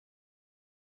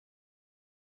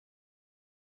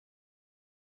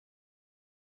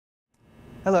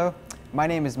Hello, my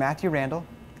name is Matthew Randall.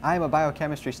 I am a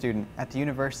biochemistry student at the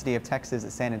University of Texas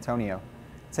at San Antonio.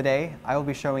 Today, I will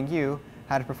be showing you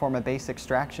how to perform a base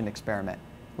extraction experiment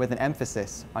with an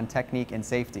emphasis on technique and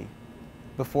safety.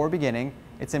 Before beginning,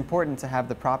 it's important to have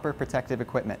the proper protective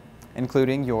equipment,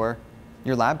 including your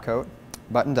lab coat,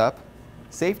 buttoned up,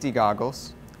 safety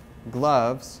goggles,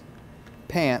 gloves,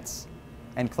 pants,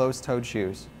 and closed-toed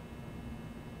shoes.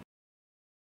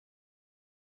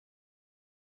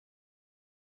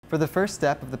 For the first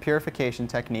step of the purification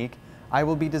technique, I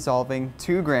will be dissolving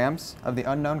 2 grams of the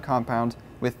unknown compound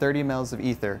with 30 mL of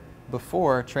ether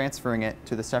before transferring it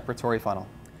to the separatory funnel.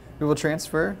 We will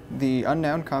transfer the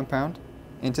unknown compound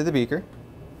into the beaker,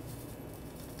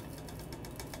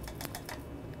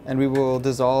 and we will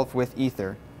dissolve with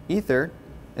ether. Ether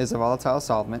is a volatile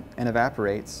solvent and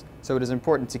evaporates, so it is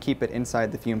important to keep it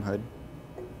inside the fume hood.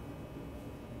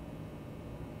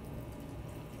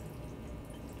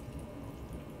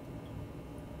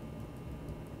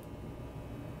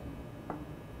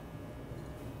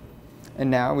 And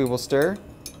now we will stir.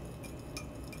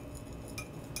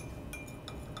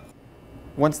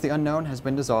 Once the unknown has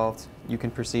been dissolved, you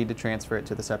can proceed to transfer it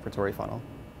to the separatory funnel.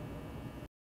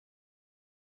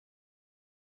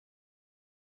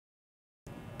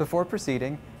 Before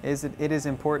proceeding, it is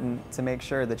important to make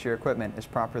sure that your equipment is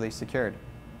properly secured,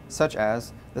 such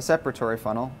as the separatory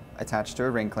funnel attached to a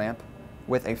ring clamp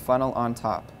with a funnel on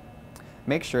top.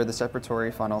 Make sure the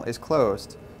separatory funnel is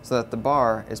closed so that the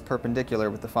bar is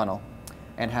perpendicular with the funnel,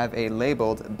 and have a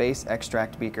labeled base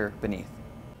extract beaker beneath.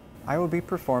 I will be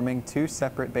performing 2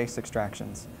 separate base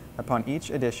extractions. Upon each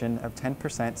addition of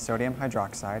 10% sodium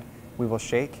hydroxide, we will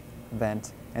shake,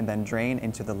 vent, and then drain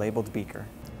into the labeled beaker.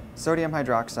 Sodium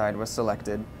hydroxide was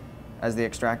selected as the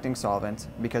extracting solvent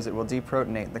because it will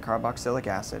deprotonate the carboxylic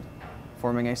acid,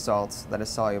 forming a salt that is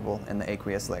soluble in the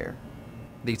aqueous layer.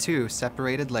 The 2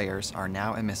 separated layers are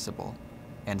now immiscible,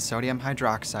 and sodium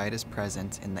hydroxide is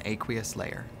present in the aqueous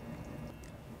layer.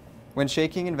 When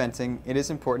shaking and venting, it is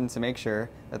important to make sure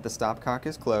that the stopcock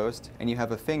is closed and you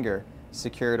have a finger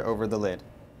secured over the lid.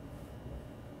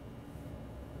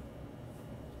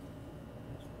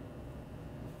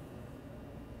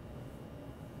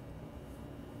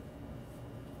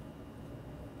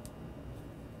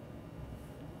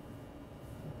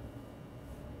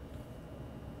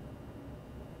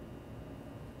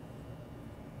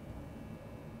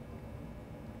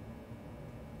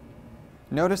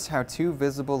 Notice how 2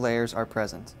 visible layers are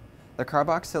present. The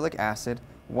carboxylic acid,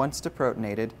 once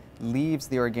deprotonated, leaves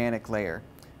the organic layer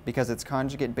because its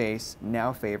conjugate base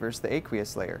now favors the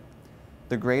aqueous layer.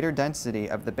 The greater density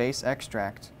of the base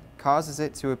extract causes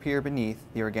it to appear beneath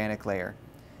the organic layer.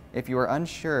 If you are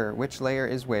unsure which layer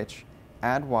is which,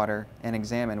 add water and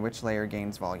examine which layer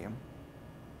gains volume.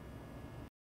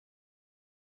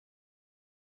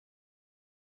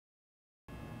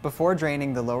 Before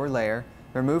draining the lower layer,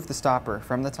 remove the stopper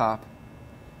from the top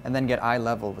and then get eye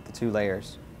level with the 2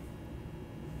 layers.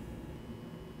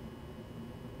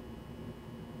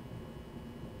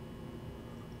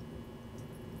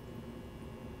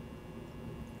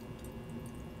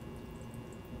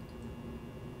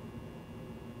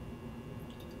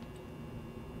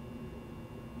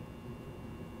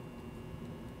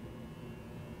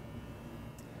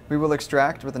 We will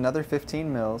extract with another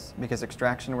 15 mL because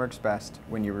extraction works best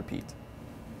when you repeat.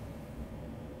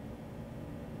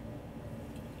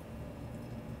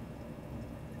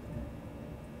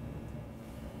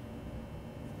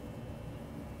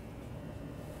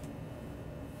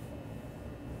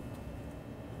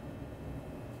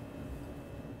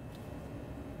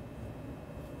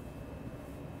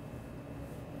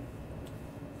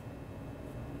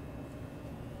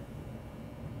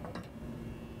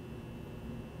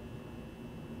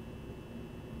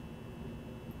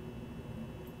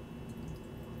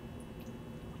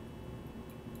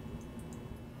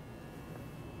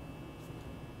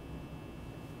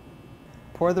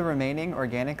 Pour the remaining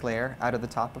organic layer out of the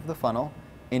top of the funnel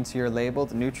into your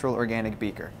labeled neutral organic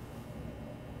beaker.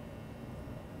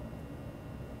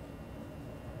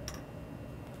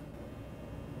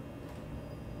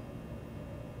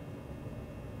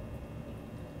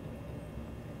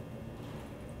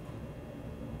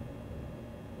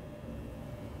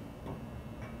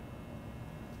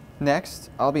 Next,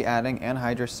 I'll be adding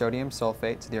anhydrous sodium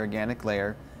sulfate to the organic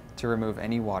layer to remove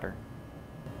any water.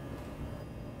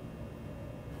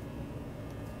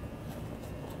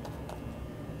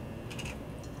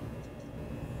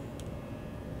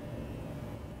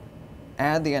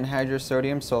 Add the anhydrous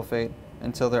sodium sulfate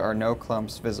until there are no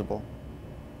clumps visible.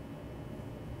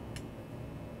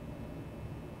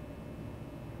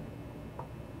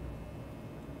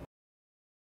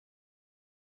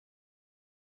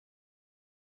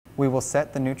 We will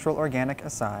set the neutral organic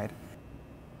aside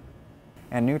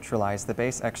and neutralize the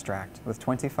base extract with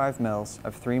 25 mL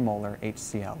of 3 molar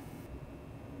HCl.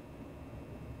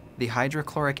 The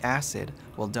hydrochloric acid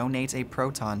will donate a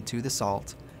proton to the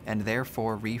salt and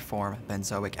therefore reform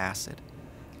benzoic acid.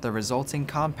 The resulting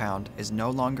compound is no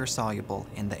longer soluble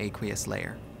in the aqueous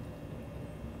layer.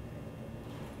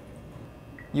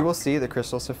 You will see the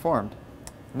crystals have formed.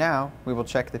 Now we will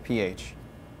check the pH.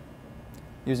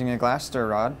 Using a glass stir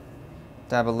rod,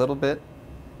 dab a little bit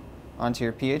onto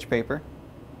your pH paper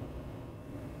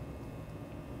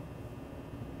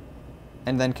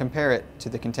and then compare it to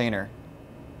the container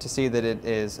to see that it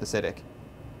is acidic.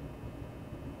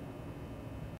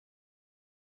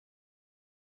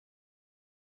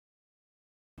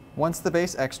 Once the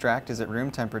base extract is at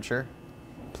room temperature,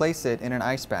 place it in an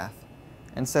ice bath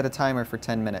and set a timer for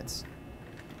 10 minutes.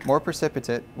 More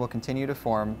precipitate will continue to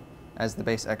form as the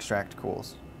base extract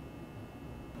cools.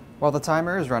 While the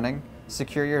timer is running,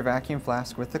 secure your vacuum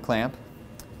flask with the clamp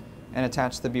and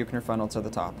attach the Buchner funnel to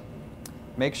the top.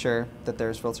 Make sure that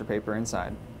there is filter paper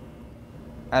inside.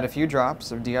 Add a few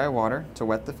drops of DI water to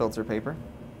wet the filter paper.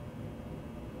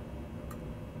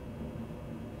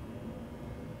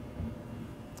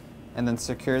 And then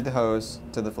secure the hose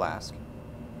to the flask.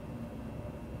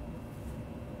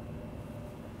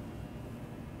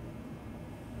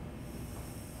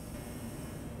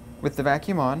 With the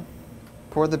vacuum on,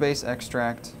 pour the base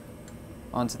extract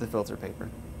onto the filter paper.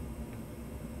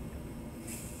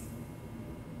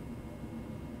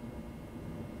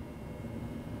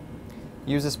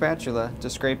 Use a spatula to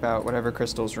scrape out whatever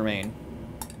crystals remain.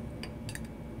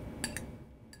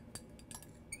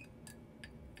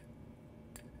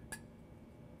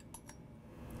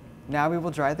 Now we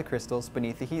will dry the crystals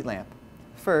beneath the heat lamp.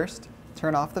 First,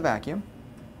 turn off the vacuum.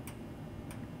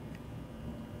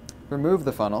 Remove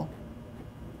the funnel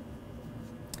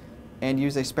and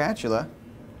use a spatula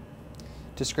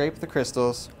to scrape the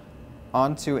crystals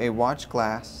onto a watch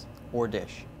glass or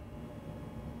dish.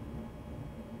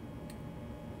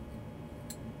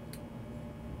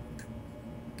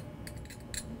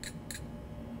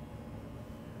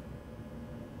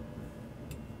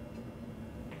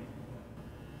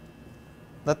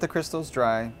 Let the crystals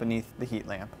dry beneath the heat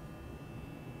lamp.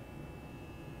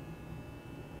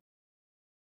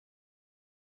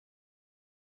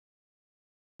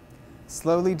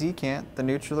 Slowly decant the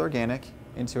neutral organic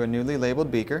into a newly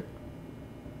labeled beaker.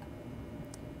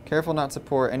 Careful not to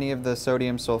pour any of the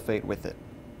sodium sulfate with it.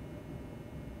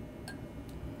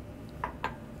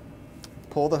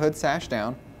 Pull the hood sash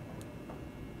down,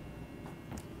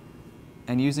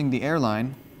 and using the air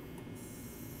line,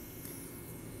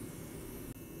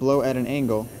 blow at an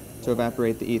angle to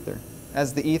evaporate the ether.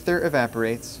 As the ether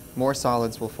evaporates, more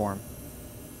solids will form.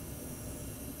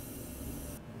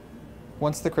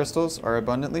 Once the crystals are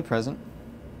abundantly present,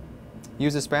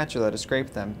 use a spatula to scrape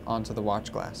them onto the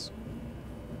watch glass.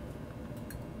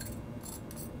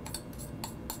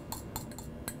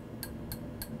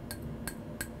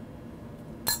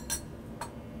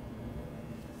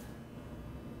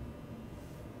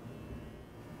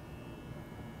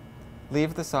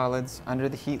 Leave the solids under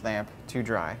the heat lamp to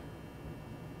dry.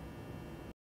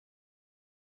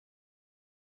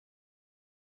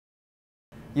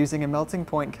 Using a melting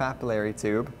point capillary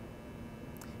tube,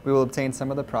 we will obtain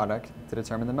some of the product to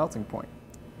determine the melting point.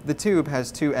 The tube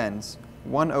has two ends,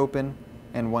 one open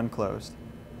and one closed.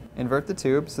 Invert the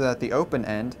tube so that the open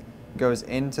end goes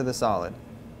into the solid.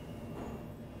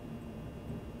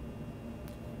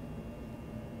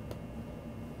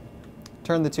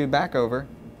 Turn the tube back over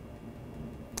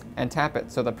and tap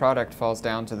it so the product falls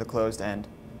down to the closed end.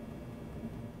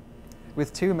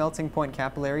 With two melting point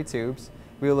capillary tubes,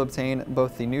 we will obtain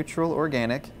both the neutral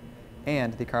organic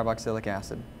and the carboxylic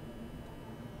acid.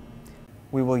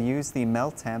 We will use the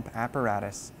melt-temp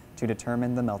apparatus to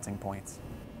determine the melting points.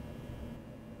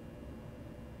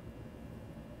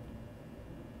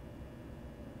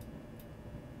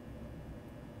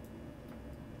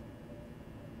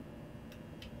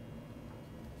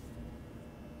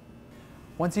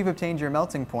 Once you've obtained your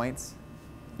melting points,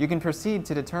 you can proceed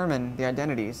to determine the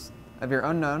identities of your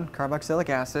unknown carboxylic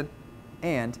acid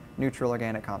and neutral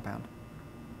organic compound.